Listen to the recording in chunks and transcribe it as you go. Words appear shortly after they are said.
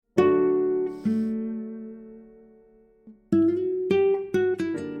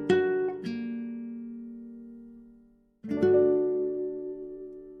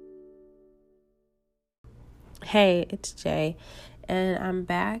Hey, it's Jay, and I'm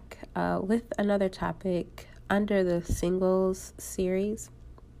back with another topic under the singles series.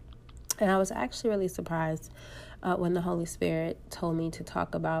 And I was actually really surprised when the Holy Spirit told me to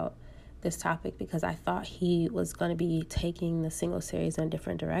talk about this topic because I thought He was going to be taking the single series in a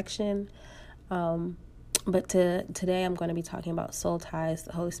different direction. But today I'm going to be talking about soul ties.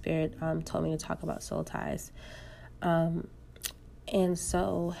 The Holy Spirit told me to talk about soul ties. And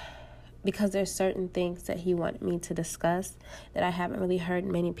so, because there's certain things that He wanted me to discuss that I haven't really heard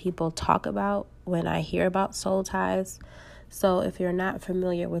many people talk about when I hear about soul ties. So if you're not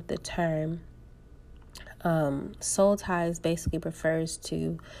familiar with the term, soul ties basically refers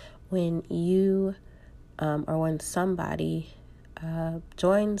to when you or when somebody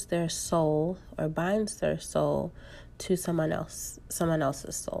joins their soul or binds their soul to someone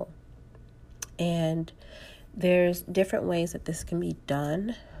else's soul. And there's different ways that this can be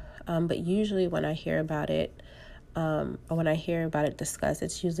done. But usually when I hear about it, or when I hear about it discussed,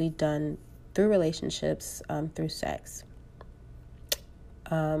 it's usually done through relationships, through sex.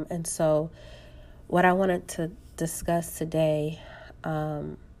 And so what I wanted to discuss today,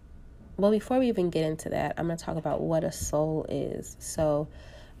 before we even get into that, I'm going to talk about what a soul is. So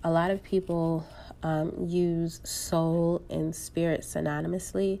a lot of people use soul and spirit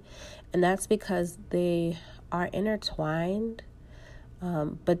synonymously, and that's because they are intertwined.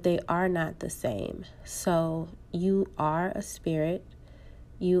 But they are not the same. So you are a spirit,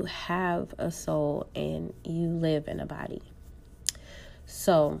 you have a soul, and you live in a body.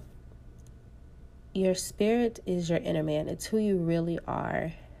 So your spirit is your inner man. It's who you really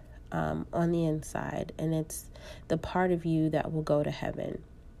are on the inside, and it's the part of you that will go to heaven.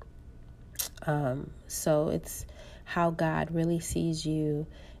 So it's how God really sees you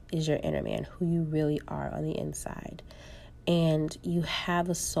is your inner man, who you really are on the inside. And you have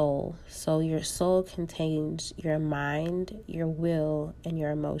a soul. So your soul contains your mind, your will, and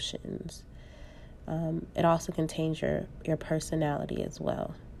your emotions. It also contains your personality as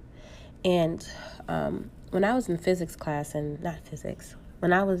well. And when I was in physics class,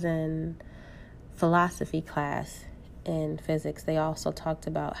 when I was in philosophy class in physics, they also talked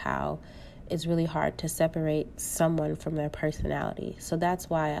about how it's really hard to separate someone from their personality. So that's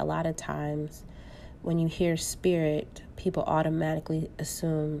why a lot of times when you hear spirit, people automatically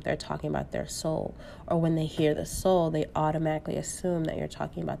assume they're talking about their soul. Or when they hear the soul, they automatically assume that you're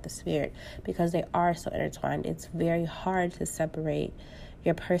talking about the spirit because they are so intertwined. It's very hard to separate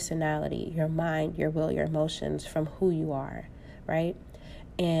your personality, your mind, your will, your emotions from who you are, right?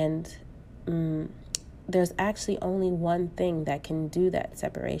 And there's actually only one thing that can do that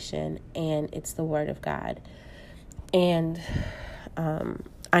separation, and it's the Word of God. And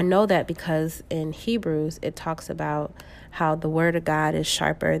I know that because in Hebrews, it talks about how the Word of God is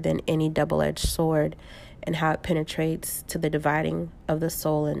sharper than any double-edged sword and how it penetrates to the dividing of the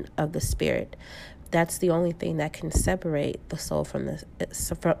soul and of the spirit. That's the only thing that can separate the soul from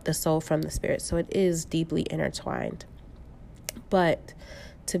the spirit. So it is deeply intertwined. But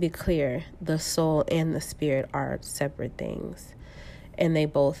to be clear, the soul and the spirit are separate things, and they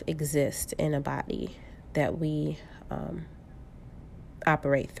both exist in a body that we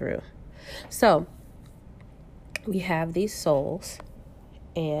operate through. So we have these souls,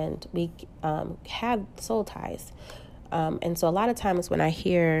 and we have soul ties. And so a lot of times when I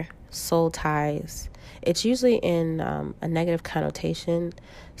hear soul ties, it's usually in a negative connotation.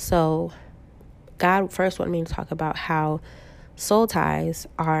 So God first wanted me to talk about how soul ties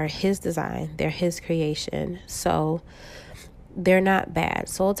are His design. They're His creation. So they're not bad.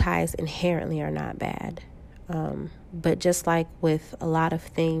 Soul ties inherently are not bad. But just like with a lot of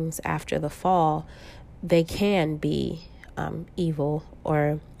things after the fall, they can be evil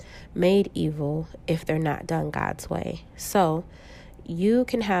or made evil if they're not done God's way. So you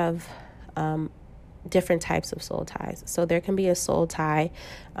can have different types of soul ties. So there can be a soul tie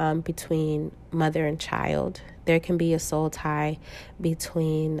between mother and child. There can be a soul tie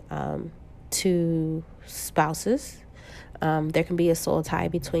between two spouses. There can be a soul tie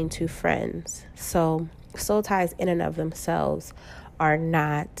between two friends. So soul ties in and of themselves are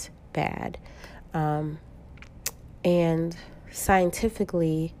not bad. And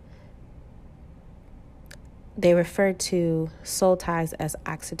scientifically, they refer to soul ties as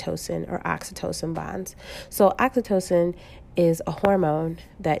oxytocin or oxytocin bonds. So oxytocin is a hormone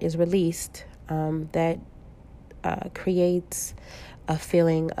that is released that creates a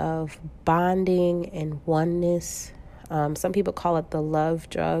feeling of bonding and oneness. Some people call it the love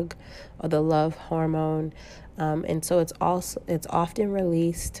drug or the love hormone. And so it's often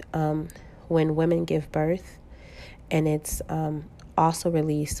released when women give birth, and it's also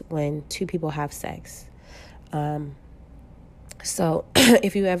released when two people have sex. So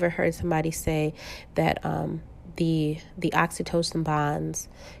if you ever heard somebody say that the oxytocin bonds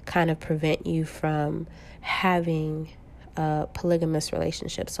kind of prevent you from having a polygamous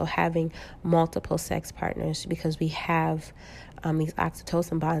relationship, so having multiple sex partners, because we have these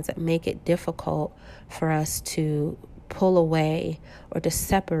oxytocin bonds that make it difficult for us to pull away or to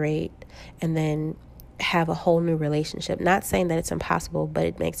separate and then have a whole new relationship. Not saying that it's impossible, but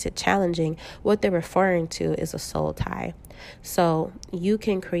it makes it challenging. What they're referring to is a soul tie. So you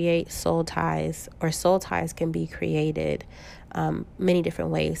can create soul ties, or soul ties can be created many different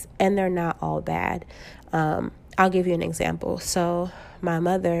ways, and they're not all bad. I'll give you an example. So my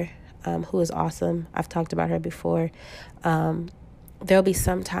mother, who is awesome, I've talked about her before. There'll be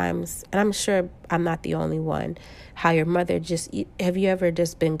sometimes, and I'm sure I'm not the only one, how your mother have you ever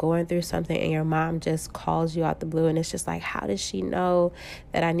just been going through something and your mom just calls you out the blue, and it's just like, how does she know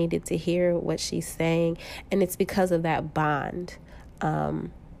that I needed to hear what she's saying? And it's because of that bond.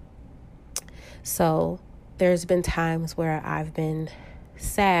 So there's been times where I've been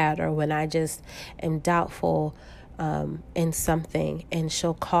sad, or when I just am doubtful in something, and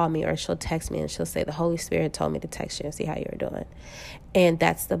she'll call me or she'll text me and she'll say, the Holy Spirit told me to text you and see how you're doing. And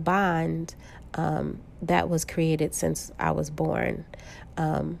that's the bond that was created since I was born,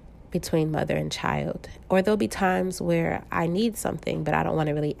 between mother and child. Or there'll be times where I need something, but I don't want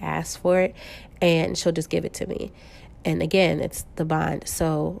to really ask for it, and she'll just give it to me. And again, it's the bond.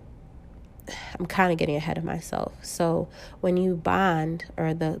 So I'm kind of getting ahead of myself. So when you bond,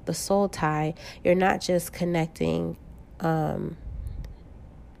 or the soul tie, you're not just connecting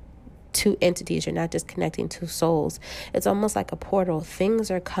two entities. You're not just connecting two souls. It's almost like a portal. Things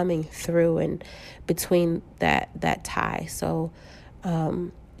are coming through and between that tie. So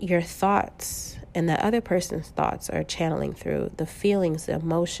your thoughts and the other person's thoughts are channeling through. The feelings, the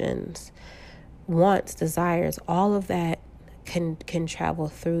emotions, wants, desires, all of that can travel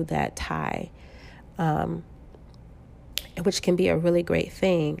through that tie, which can be a really great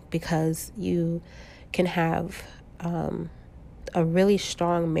thing, because you can have a really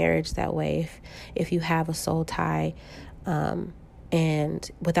strong marriage that way if you have a soul tie,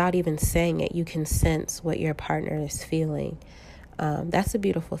 and without even saying it, you can sense what your partner is feeling. That's a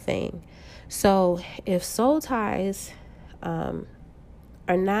beautiful thing. So if soul ties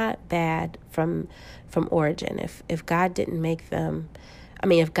are not bad from origin, if God didn't make them,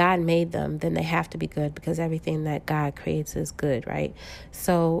 if God made them, then they have to be good, because everything that God creates is good, right?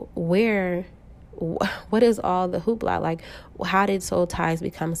 So what is all the hoopla? Like, how did soul ties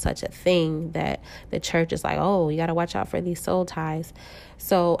become such a thing that the church is like, oh, you got to watch out for these soul ties?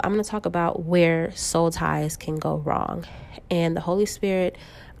 So I'm going to talk about where soul ties can go wrong. And the Holy Spirit,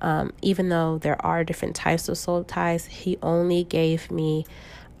 even though there are different types of soul ties, he only gave me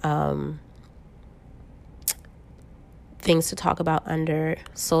things to talk about under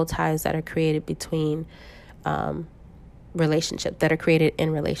soul ties that are created between relationships, that are created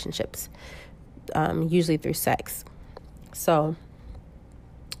in relationships, usually through sex. So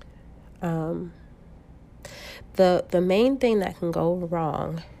the main thing that can go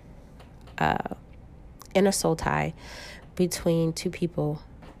wrong in a soul tie between two people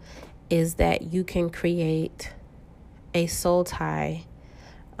is that you can create a soul tie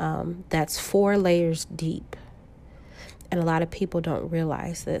that's 4 layers deep. And a lot of people don't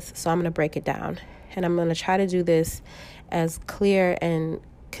realize this. So I'm going to break it down. And I'm going to try to do this as clear and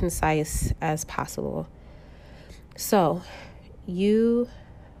concise as possible. So you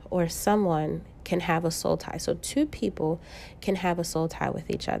or someone can have a soul tie. So 2 people can have a soul tie with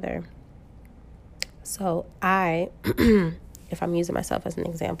each other. So if I'm using myself as an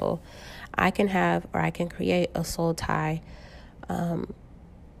example, I can create a soul tie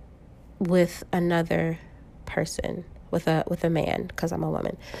with another person, with a man, because I'm a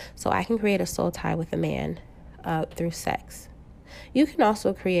woman. So I can create a soul tie with a man through sex. You can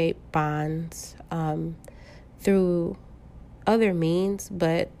also create bonds through other means,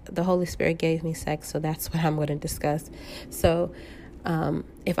 but the Holy Spirit gave me sex, so that's what I'm going to discuss. So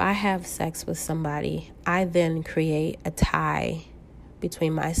if I have sex with somebody, I then create a tie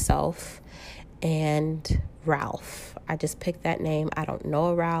between myself and Ralph. I just picked that name. I don't know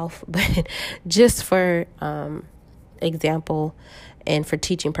a Ralph, but just for example and for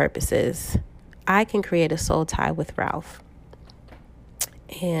teaching purposes, I can create a soul tie with Ralph.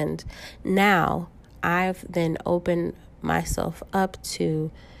 And now I've then opened myself up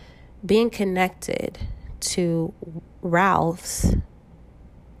to being connected to Ralph's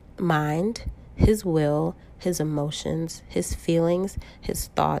mind, his will, his emotions, his feelings, his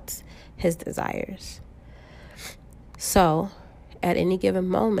thoughts, his desires. So at any given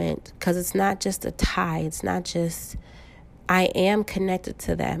moment, because it's not just a tie, it's not just, I am connected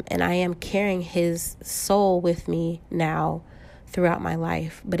to them and I am carrying his soul with me now throughout my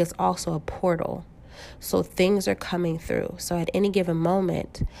life, but it's also a portal. So things are coming through. So at any given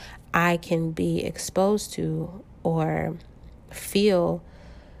moment, I can be exposed to or feel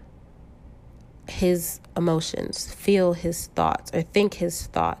his emotions, feel his thoughts, or think his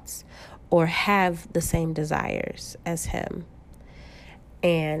thoughts, or have the same desires as him.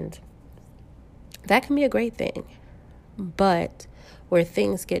 And that can be a great thing. But where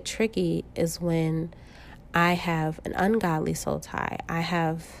things get tricky is when I have an ungodly soul tie. I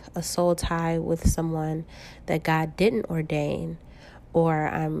have a soul tie with someone that God didn't ordain, or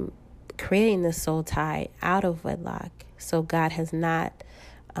I'm creating this soul tie out of wedlock. So God has not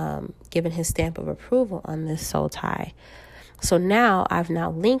given his stamp of approval on this soul tie. So now I've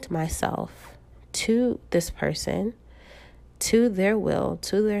now linked myself to this person, to their will,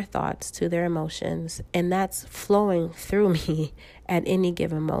 to their thoughts, to their emotions, and that's flowing through me at any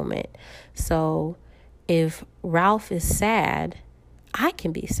given moment. So if Ralph is sad, I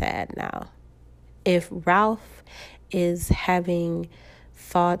can be sad now. If Ralph is having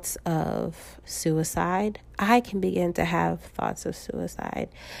thoughts of suicide, I can begin to have thoughts of suicide.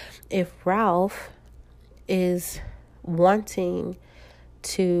 If Ralph is wanting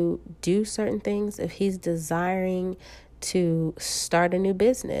to do certain things, if he's desiring to start a new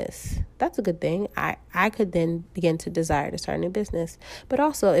business, that's a good thing. I could then begin to desire to start a new business. But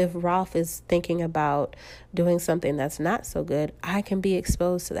also if Ralph is thinking about doing something that's not so good, I can be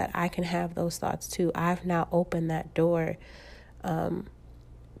exposed to that. I can have those thoughts too. I've now opened that door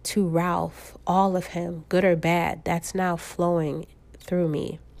to Ralph, all of him, good or bad, that's now flowing through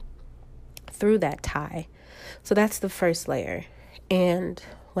me, through that tie. So that's the first layer. And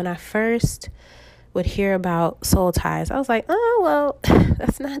when I first would hear about soul ties, I was like, oh, well,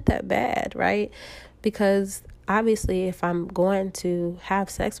 that's not that bad, right? Because obviously if I'm going to have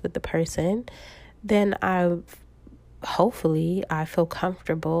sex with the person, then hopefully I feel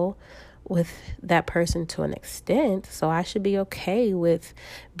comfortable with that person to an extent. So I should be okay with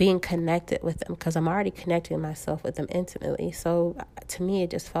being connected with them because I'm already connecting myself with them intimately. So to me,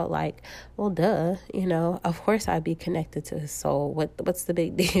 it just felt like, well, duh, of course I'd be connected to his soul. What's the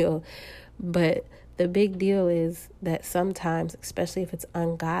big deal? But the big deal is that sometimes, especially if it's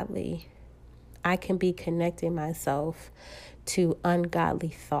ungodly, I can be connecting myself to ungodly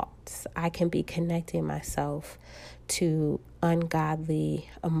thoughts. I can be connecting myself to ungodly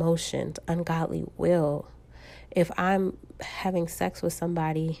emotions, ungodly will. If I'm having sex with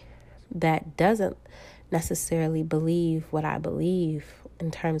somebody that doesn't necessarily believe what I believe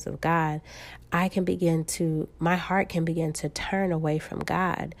in terms of God, my heart can begin to turn away from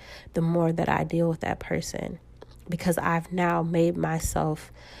God the more that I deal with that person, because I've now joined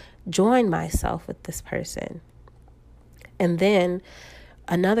myself with this person. And then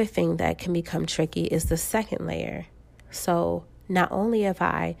another thing that can become tricky is the second layer. So not only have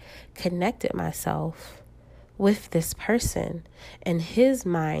I connected myself with this person and his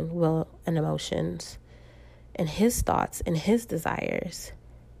mind, will, and emotions, and his thoughts and his desires,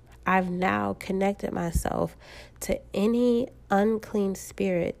 I've now connected myself to any unclean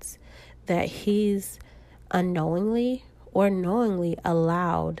spirits that he's unknowingly or knowingly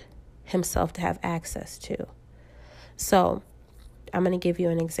allowed himself to have access to. So I'm going to give you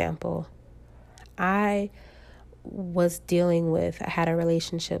an example. I had a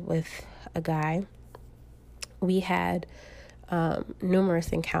relationship with a guy. We had numerous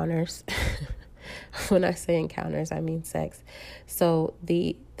encounters. When I say encounters, I mean sex. So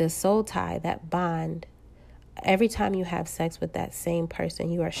the soul tie, that bond, every time you have sex with that same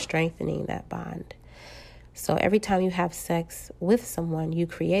person, you are strengthening that bond. So every time you have sex with someone, you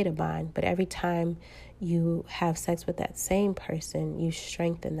create a bond. But every time you have sex with that same person, you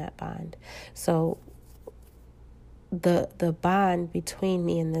strengthen that bond. So the bond between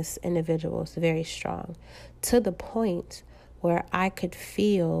me and this individual is very strong, to the point where I could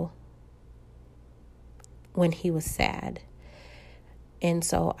feel when he was sad. And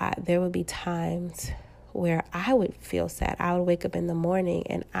so there would be times where I would feel sad. I would wake up in the morning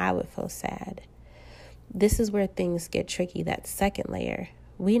and I would feel sad. This is where things get tricky, that second layer.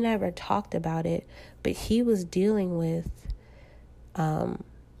 We never talked about it, but he was dealing with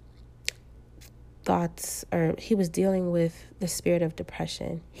thoughts, or he was dealing with the spirit of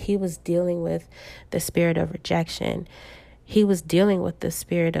depression. He was dealing with the spirit of rejection. He was dealing with the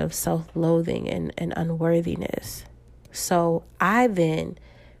spirit of self-loathing and unworthiness. So I then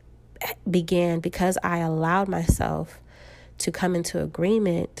began, because I allowed myself to come into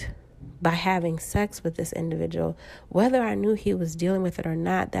agreement by having sex with this individual. Whether I knew he was dealing with it or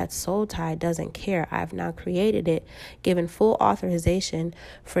not, that soul tie doesn't care. I've now created it, given full authorization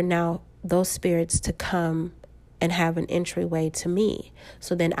for now those spirits to come and have an entryway to me.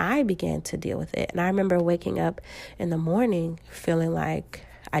 So then I began to deal with it. And I remember waking up in the morning feeling like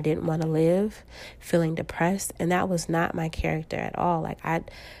I didn't want to live, feeling depressed. And that was not my character at all.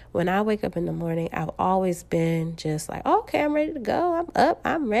 When I wake up in the morning, I've always been just like, okay, I'm ready to go. I'm up.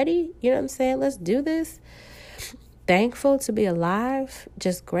 I'm ready. You know what I'm saying? Let's do this. Thankful to be alive,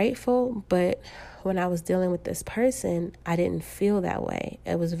 just grateful. But when I was dealing with this person, I didn't feel that way.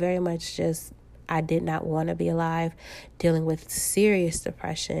 It was very much just, I did not want to be alive, dealing with serious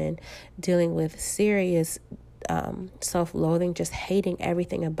depression, dealing with serious self-loathing, just hating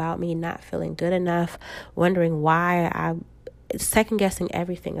everything about me, not feeling good enough, wondering why second-guessing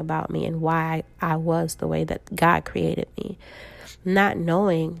everything about me and why I was the way that God created me, not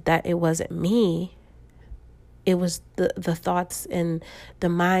knowing that it wasn't me. It was the thoughts and the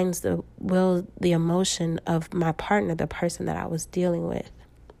minds, the will, the emotion of my partner, the person that I was dealing with.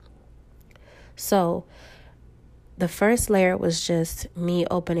 So the first layer was just me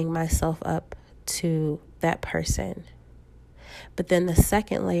opening myself up to that person. But then the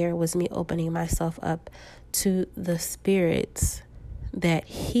second layer was me opening myself up to the spirits that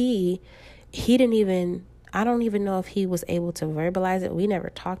he didn't even, I don't even know if he was able to verbalize it. We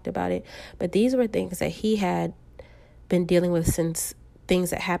never talked about it. But these were things that he had been dealing with since things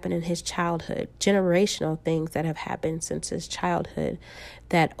that happened in his childhood, generational things that have happened since his childhood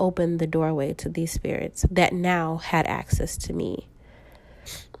that opened the doorway to these spirits that now had access to me.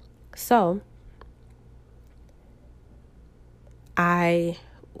 So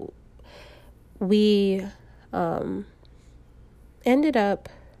we ended up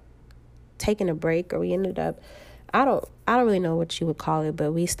taking a break, or we ended up, I don't really know what you would call it,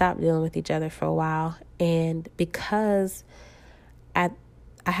 but we stopped dealing with each other for a while. And because I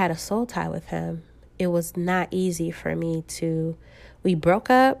had a soul tie with him, it was not easy for me we broke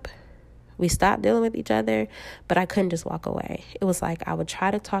up, we stopped dealing with each other, but I couldn't just walk away. It was like I would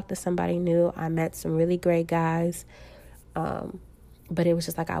try to talk to somebody new. I met some really great guys, but it was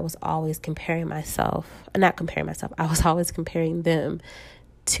just like I was always I was always comparing them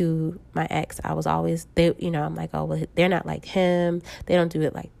to my ex. I was always, I'm like, oh, well, they're not like him. They don't do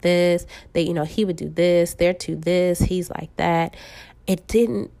it like this. He would do this. They're to this. He's like that. It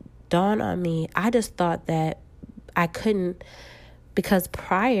didn't dawn on me. I just thought that I couldn't, because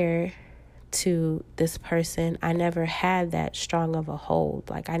prior to this person, I never had that strong of a hold.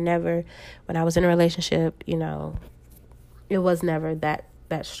 Like when I was in a relationship, it was never that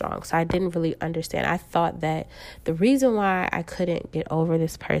strong. So I didn't really understand. I thought that the reason why I couldn't get over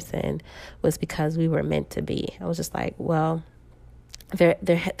this person was because we were meant to be. I was just like, well,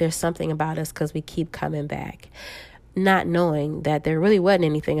 there's something about us because we keep coming back. Not knowing that there really wasn't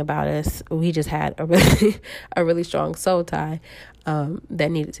anything about us. We just had a really strong soul tie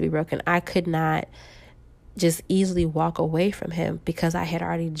that needed to be broken. I could not just easily walk away from him because I had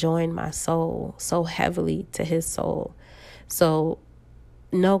already joined my soul so heavily to his soul. So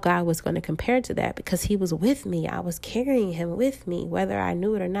no God was going to compare to that because he was with me. I was carrying him with me, whether I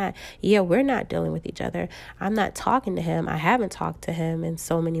knew it or not. Yeah, we're not dealing with each other. I'm not talking to him. I haven't talked to him in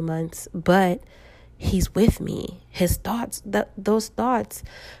so many months, but he's with me. His thoughts, those thoughts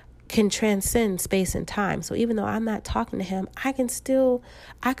can transcend space and time. So even though I'm not talking to him, I could still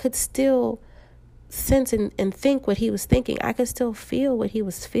sense and think what he was thinking. I could still feel what he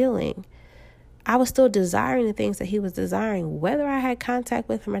was feeling. I was still desiring the things that he was desiring, whether I had contact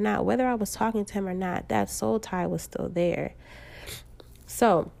with him or not, whether I was talking to him or not, that soul tie was still there.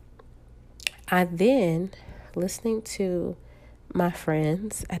 So I then, listening to my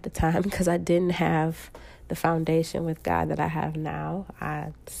friends at the time, because I didn't have the foundation with God that I have now,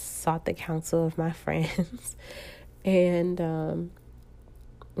 I sought the counsel of my friends, and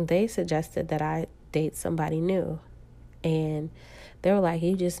they suggested that I date somebody new. And they were like,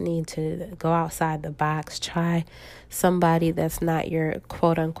 you just need to go outside the box, try somebody that's not your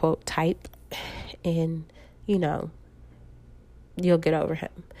quote unquote type, and you'll get over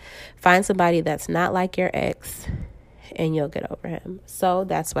him. Find somebody that's not like your ex and you'll get over him. So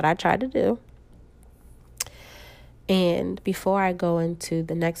that's what I tried to do. And before I go into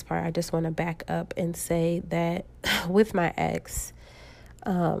the next part, I just want to back up and say that with my ex,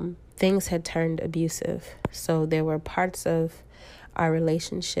 things had turned abusive. So there were parts of our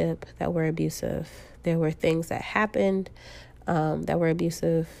relationship that were abusive. There were things that happened that were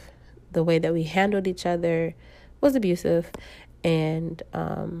abusive. The way that we handled each other was abusive. And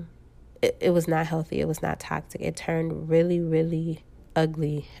it was not healthy. It was not toxic. It turned really, really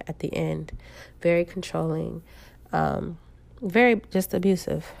ugly at the end, very controlling, very just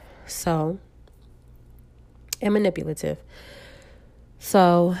abusive, so, and manipulative.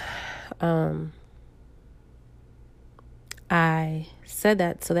 So, I said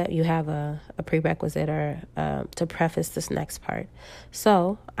that so that you have a prerequisite or to preface this next part.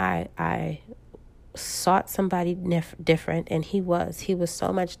 So I sought somebody different, and he was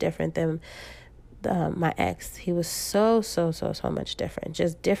so much different than my ex. He was so much different,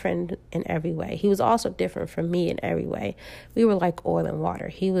 just different in every way. He was also different from me in every way. We were like oil and water.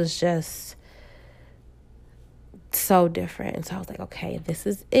 He was just so different. And so I was like, okay, this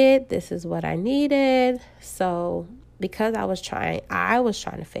is it. This is what I needed. So because I was trying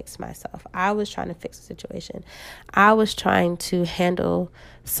to fix myself. I was trying to fix the situation. I was trying to handle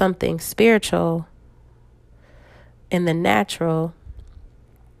something spiritual in the natural,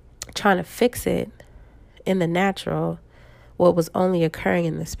 trying to fix it in the natural, what was only occurring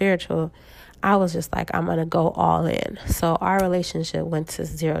in the spiritual. I was just like, I'm going to go all in. So our relationship went to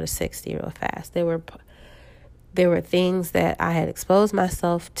 0 to 60 real fast. There were things that I had exposed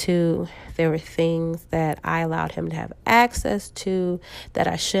myself to. There were things that I allowed him to have access to that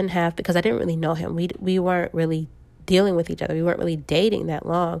I shouldn't have, because I didn't really know him. We weren't really dealing with each other. We weren't really dating that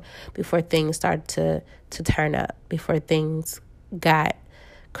long before things started to turn up, before things got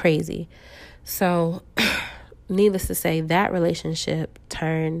crazy. So needless to say, that relationship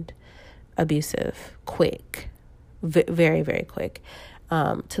turned abusive quick, very, very quick,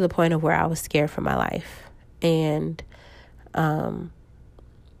 to the point of where I was scared for my life. And I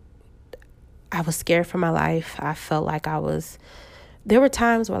was scared for my life. I felt like there were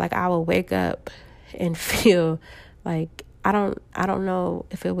times where like I would wake up and feel like, I don't know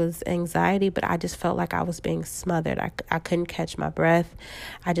if it was anxiety, but I just felt like I was being smothered. I couldn't catch my breath.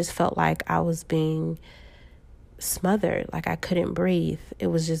 I just felt like I was being smothered, like I couldn't breathe. It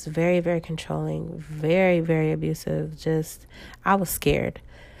was just very, very controlling, very, very abusive. I was scared.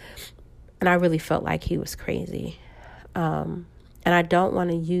 And I really felt like he was crazy. And I don't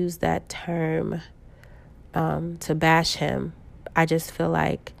want to use that term to bash him. I just feel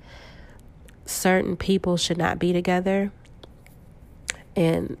like certain people should not be together.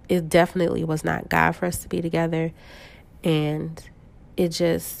 And it definitely was not God for us to be together. And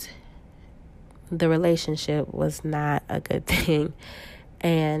the relationship was not a good thing.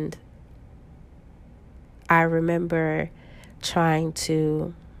 And I remember trying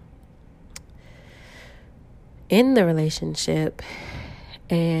to end the relationship,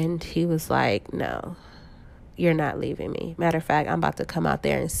 and he was like, no, you're not leaving me. Matter of fact, I'm about to come out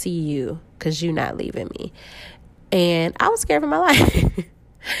there and see you because you're not leaving me. And I was scared for my life.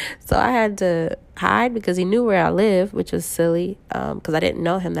 So I had to hide because he knew where I lived, which was silly, because I didn't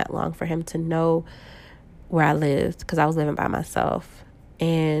know him that long for him to know where I lived, because I was living by myself.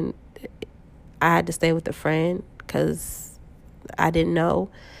 And I had to stay with a friend because I didn't know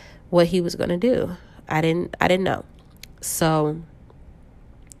what he was going to do. I didn't know. So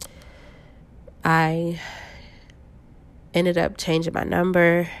I ended up changing my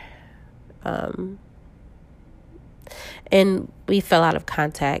number. And we fell out of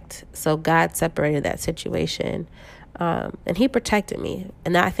contact. So God separated that situation. And he protected me.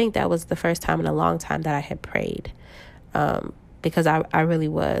 And I think that was the first time in a long time that I had prayed. Because I really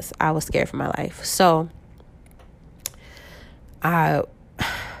was. I was scared for my life. So I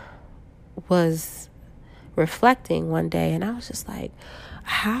was reflecting one day, and I was just like,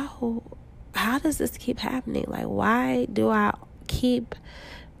 how does this keep happening? Like, why do I keep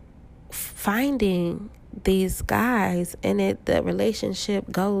finding these guys and the relationship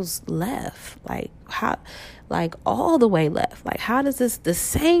goes left? Like, how, like all the way left? Like, how does the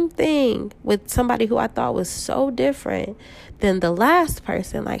same thing with somebody who I thought was so different than the last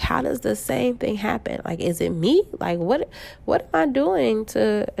person? Like, how does the same thing happen? Like, is it me? Like, what am I doing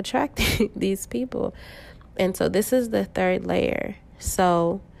to attract these people? And so this is the third layer.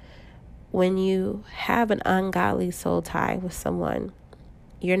 So when you have an ungodly soul tie with someone,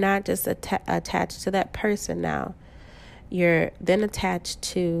 you're not just attached to that person now. You're then attached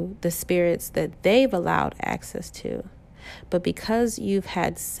to the spirits that they've allowed access to. But because you've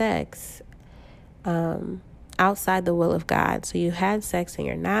had sex outside the will of God, so you had sex and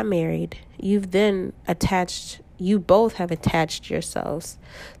you're not married, you both have attached yourselves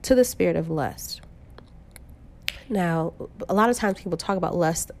to the spirit of lust. Now, a lot of times people talk about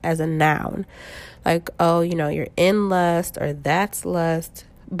lust as a noun, like, oh, you're in lust or that's lust.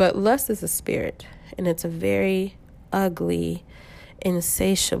 But lust is a spirit, and it's a very ugly,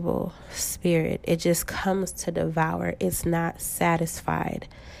 insatiable spirit. It just comes to devour. It's not satisfied.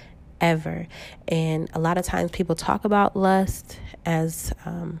 ever. And a lot of times people talk about lust as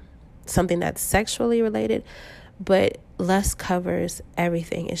something that's sexually related, but lust covers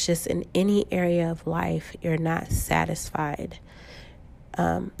everything. It's just in any area of life you're not satisfied.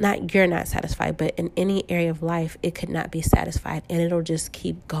 Not you're not satisfied, but in any area of life, it could not be satisfied, and it'll just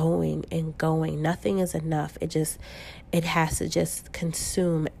keep going and going. Nothing is enough. It has to just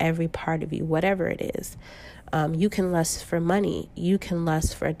consume every part of you, whatever it is. You can lust for money. You can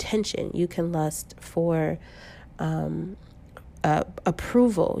lust for attention. You can lust for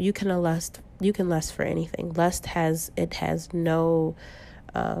approval. You can lust for anything. Lust has no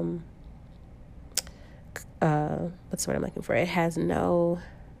what's the word I'm looking for?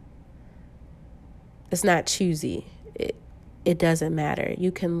 It's not choosy. It doesn't matter.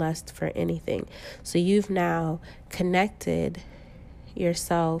 You can lust for anything. So you've now connected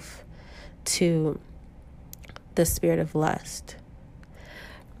yourself to the spirit of lust.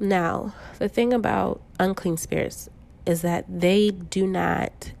 Now, the thing about unclean spirits is that they do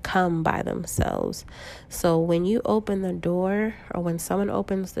not come by themselves. So when you open the door, or when someone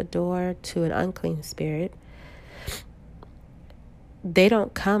opens the door to an unclean spirit, they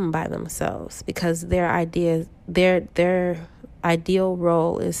don't come by themselves, because their ideal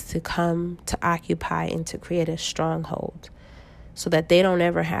role is to come to occupy and to create a stronghold so that they don't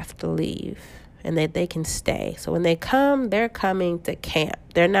ever have to leave and that they can stay. So when they come, they're coming to camp.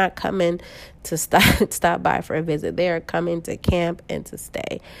 They're not coming to stop by for a visit. They are coming to camp and to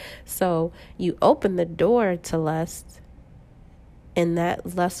stay. So you open the door to lust, and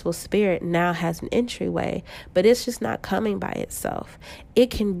that lustful spirit now has an entryway, but it's just not coming by itself.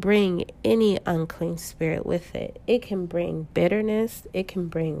 It can bring any unclean spirit with it. It can bring bitterness. It can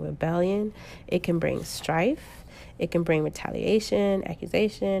bring rebellion. It can bring strife. It can bring retaliation,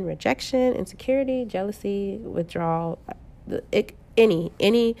 accusation, rejection, insecurity, jealousy, withdrawal.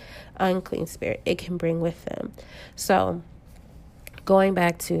 Any unclean spirit, it can bring with them. So going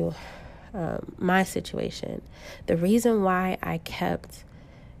back to my situation, the reason why I kept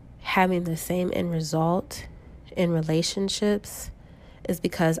having the same end result in relationships is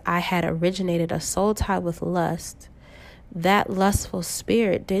because I had originated a soul tie with lust. That lustful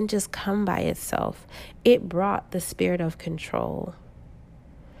spirit didn't just come by itself. It brought the spirit of control,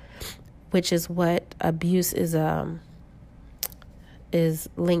 which is what abuse is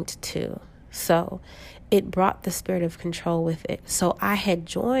linked to. So it brought the spirit of control with it. So I had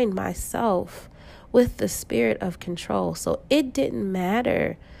joined myself with the spirit of control. So it didn't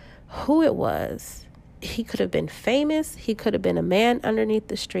matter who it was. He could have been famous. He could have been a man underneath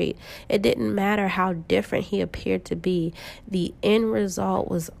the street. It didn't matter how different he appeared to be. The end result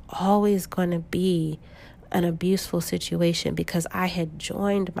was always going to be an abuseful situation, because I had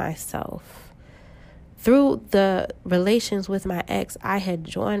joined myself. Through the relations with my ex, I had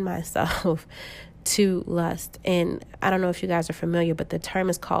joined myself to lust. And I don't know if you guys are familiar, but the term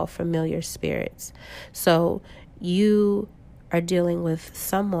is called familiar spirits. So you are dealing with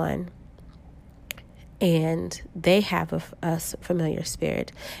someone and they have a familiar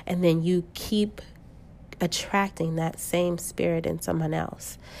spirit, and then you keep attracting that same spirit in someone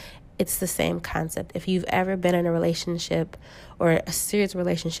else. It's the same concept. If you've ever been in a relationship or a series of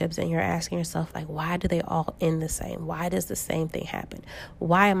relationships and you're asking yourself, like, why do they all end the same? Why does the same thing happen?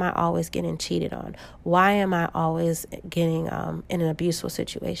 Why am I always getting cheated on? Why am I always getting in an abusive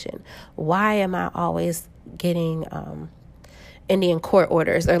situation? Why am I always getting Indian court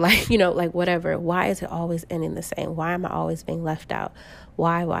orders, or like whatever? Why is it always ending the same? Why am I always being left out?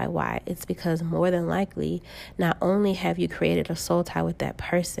 Why? It's because more than likely, not only have you created a soul tie with that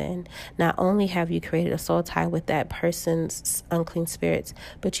person, not only have you created a soul tie with that person's unclean spirits,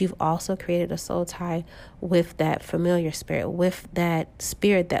 but you've also created a soul tie with that familiar spirit, with that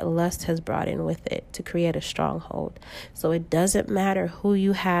spirit that lust has brought in with it to create a stronghold. So it doesn't matter who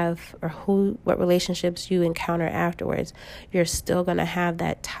you have or what relationships you encounter afterwards, you're still going to have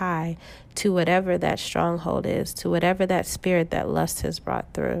that tie to whatever that stronghold is, to whatever that spirit that lust has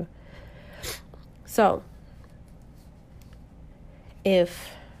brought through. So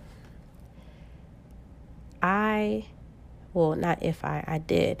I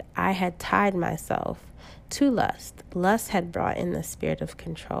had tied myself to lust. Lust had brought in the spirit of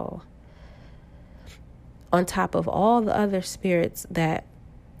control, on top of all the other spirits that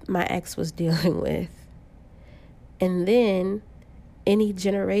my ex was dealing with. And then any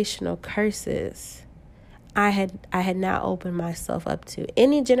generational curses, I had now opened myself up to.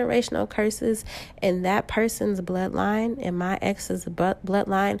 Any generational curses in that person's bloodline, in my ex's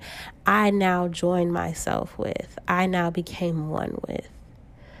bloodline, I now joined myself with. I now became one with.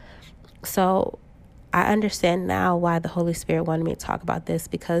 So I understand now why the Holy Spirit wanted me to talk about this,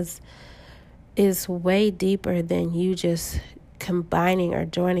 because it's way deeper than you just combining or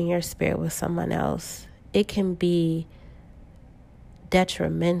joining your spirit with someone else. It can be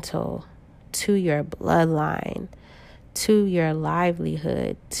detrimental to your bloodline, to your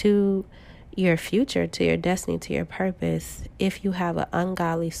livelihood, to your future, to your destiny, to your purpose, if you have an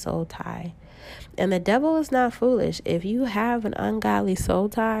ungodly soul tie. And the devil is not foolish. If you have an ungodly soul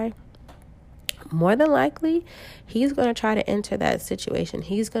tie, more than likely, he's going to try to enter that situation.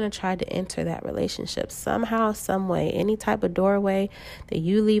 He's going to try to enter that relationship somehow, some way, any type of doorway that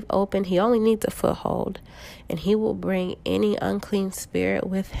you leave open. He only needs a foothold, and he will bring any unclean spirit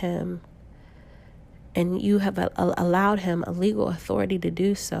with him. And you have allowed him a legal authority to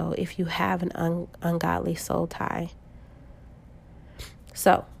do so if you have an ungodly soul tie.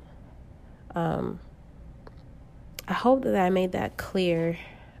 So, I hope that I made that clear.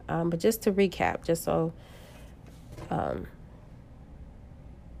 But just to recap, just so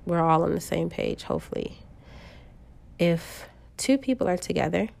we're all on the same page, hopefully. If two people are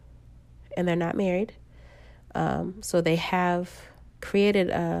together and they're not married, so they have created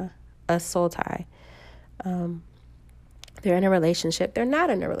a soul tie. They're in a relationship. They're not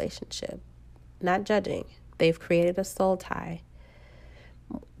in a relationship. Not judging. They've created a soul tie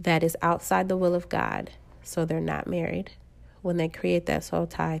that is outside the will of God, so they're not married. When they create that soul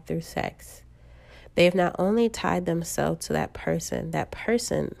tie through sex, they've not only tied themselves to that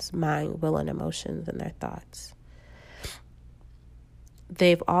person's mind, will, and emotions and their thoughts.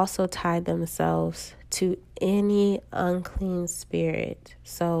 They've also tied themselves to any unclean spirit.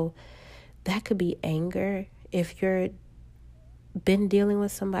 So that could be anger. If you're been dealing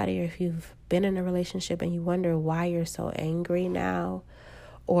with somebody, or if you've been in a relationship and you wonder why you're so angry now,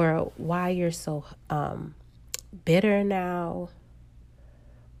 or why you're so bitter now,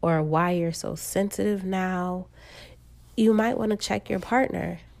 or why you're so sensitive now, you might want to check your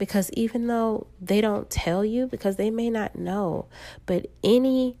partner, because even though they don't tell you, because they may not know, but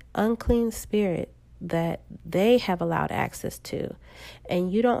any unclean spirit that they have allowed access to,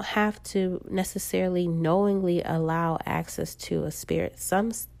 and you don't have to necessarily knowingly allow access to a spirit.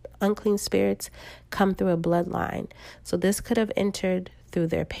 Some unclean spirits come through a bloodline. So this could have entered through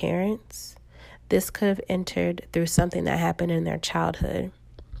their parents. This could have entered through something that happened in their childhood,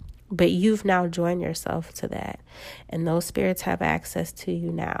 but you've now joined yourself to that, and those spirits have access to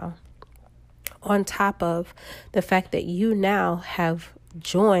you now. On top of the fact that you now have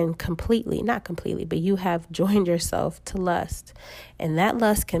joined not completely, but you have joined yourself to lust, and that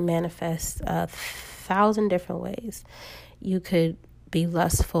lust can manifest 1,000 different ways. You could be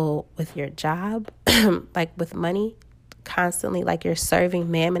lustful with your job, like with money, constantly, like you're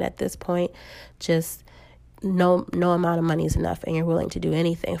serving mammon at this point. Just no amount of money is enough, and you're willing to do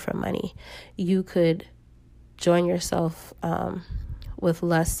anything for money. You could join yourself with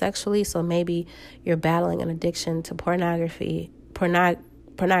lust sexually. So maybe you're battling an addiction to pornography,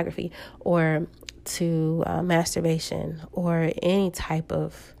 or to masturbation, or any type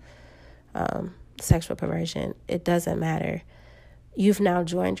of sexual perversion. It doesn't matter. You've now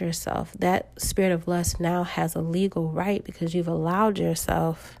joined yourself. That spirit of lust now has a legal right, because you've allowed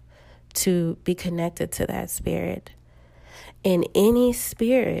yourself to be connected to that spirit. And any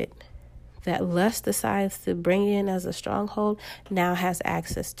spirit that lust decides to bring in as a stronghold now has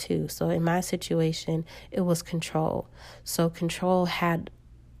access to. So in my situation, it was control. So control had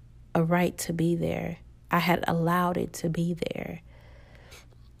a right to be there. I had allowed it to be there.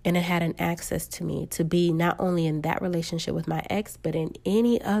 And it had an access to me to be not only in that relationship with my ex, but in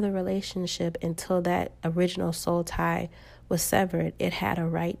any other relationship until that original soul tie was severed. It had a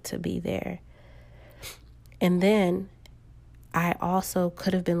right to be there. And then I also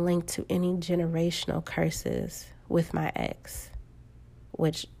could have been linked to any generational curses with my ex,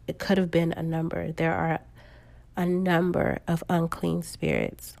 which it could have been a number. There are a number of unclean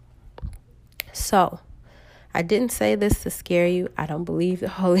spirits. So I didn't say this to scare you. I don't believe the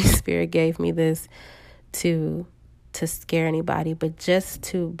Holy Spirit gave me this to scare anybody, but just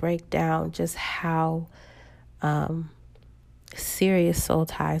to break down just how serious soul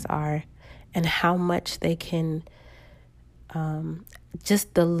ties are, and how much they can,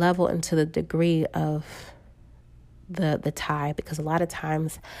 just the level and to the degree of the tie. Because a lot of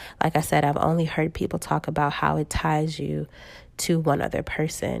times, like I said, I've only heard people talk about how it ties you to one other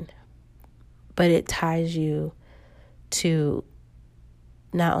person, but it ties you to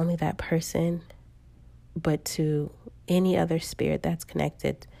not only that person, but to any other spirit that's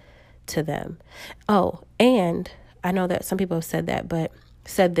connected to them. Oh, and I know that some people have said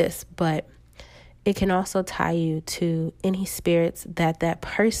this, but it can also tie you to any spirits that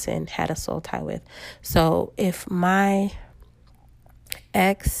person had a soul tie with. So if my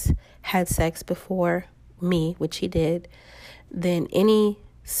ex had sex before me, which he did, then any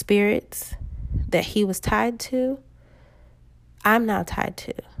spirits that he was tied to, I'm now tied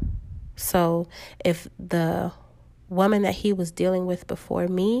to. So if the woman that he was dealing with before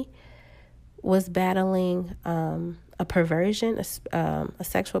me was battling a perversion, a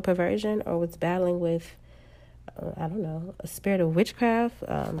sexual perversion, or was battling with, a spirit of witchcraft,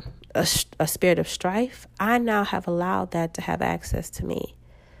 a spirit of strife, I now have allowed that to have access to me.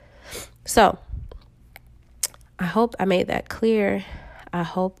 So I hope I made that clear. I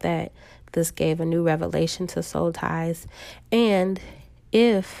hope that this gave a new revelation to soul ties. And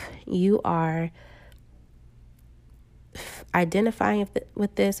if you are identifying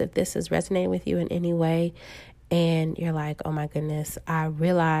with this, if this is resonating with you in any way, and you're like, oh my goodness, I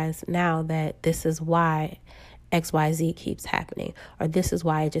realize now that this is why XYZ keeps happening, or this is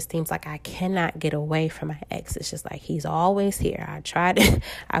why it just seems like I cannot get away from my ex. It's just like he's always here.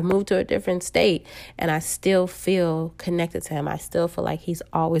 I moved to a different state and I still feel connected to him. I still feel like he's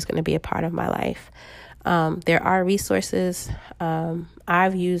always going to be a part of my life. There are resources.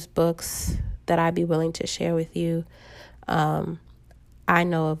 I've used books that I'd be willing to share with you. I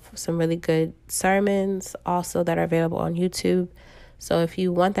know of some really good sermons also that are available on YouTube. So if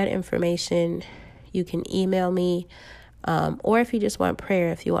you want that information, you can email me. Or if you just want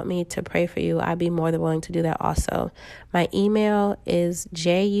prayer, if you want me to pray for you, I'd be more than willing to do that also. My email is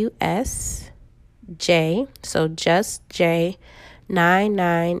JUSJ, so just J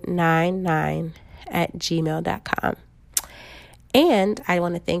 9999 @gmail.com. And I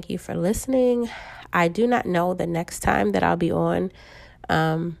want to thank you for listening. I do not know the next time that I'll be on,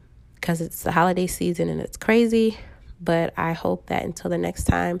 because it's the holiday season and it's crazy. But I hope that until the next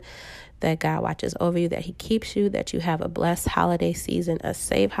time, that God watches over you, that he keeps you, that you have a blessed holiday season, a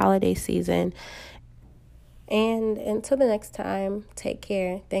safe holiday season. And until the next time, take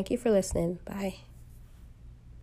care. Thank you for listening. Bye.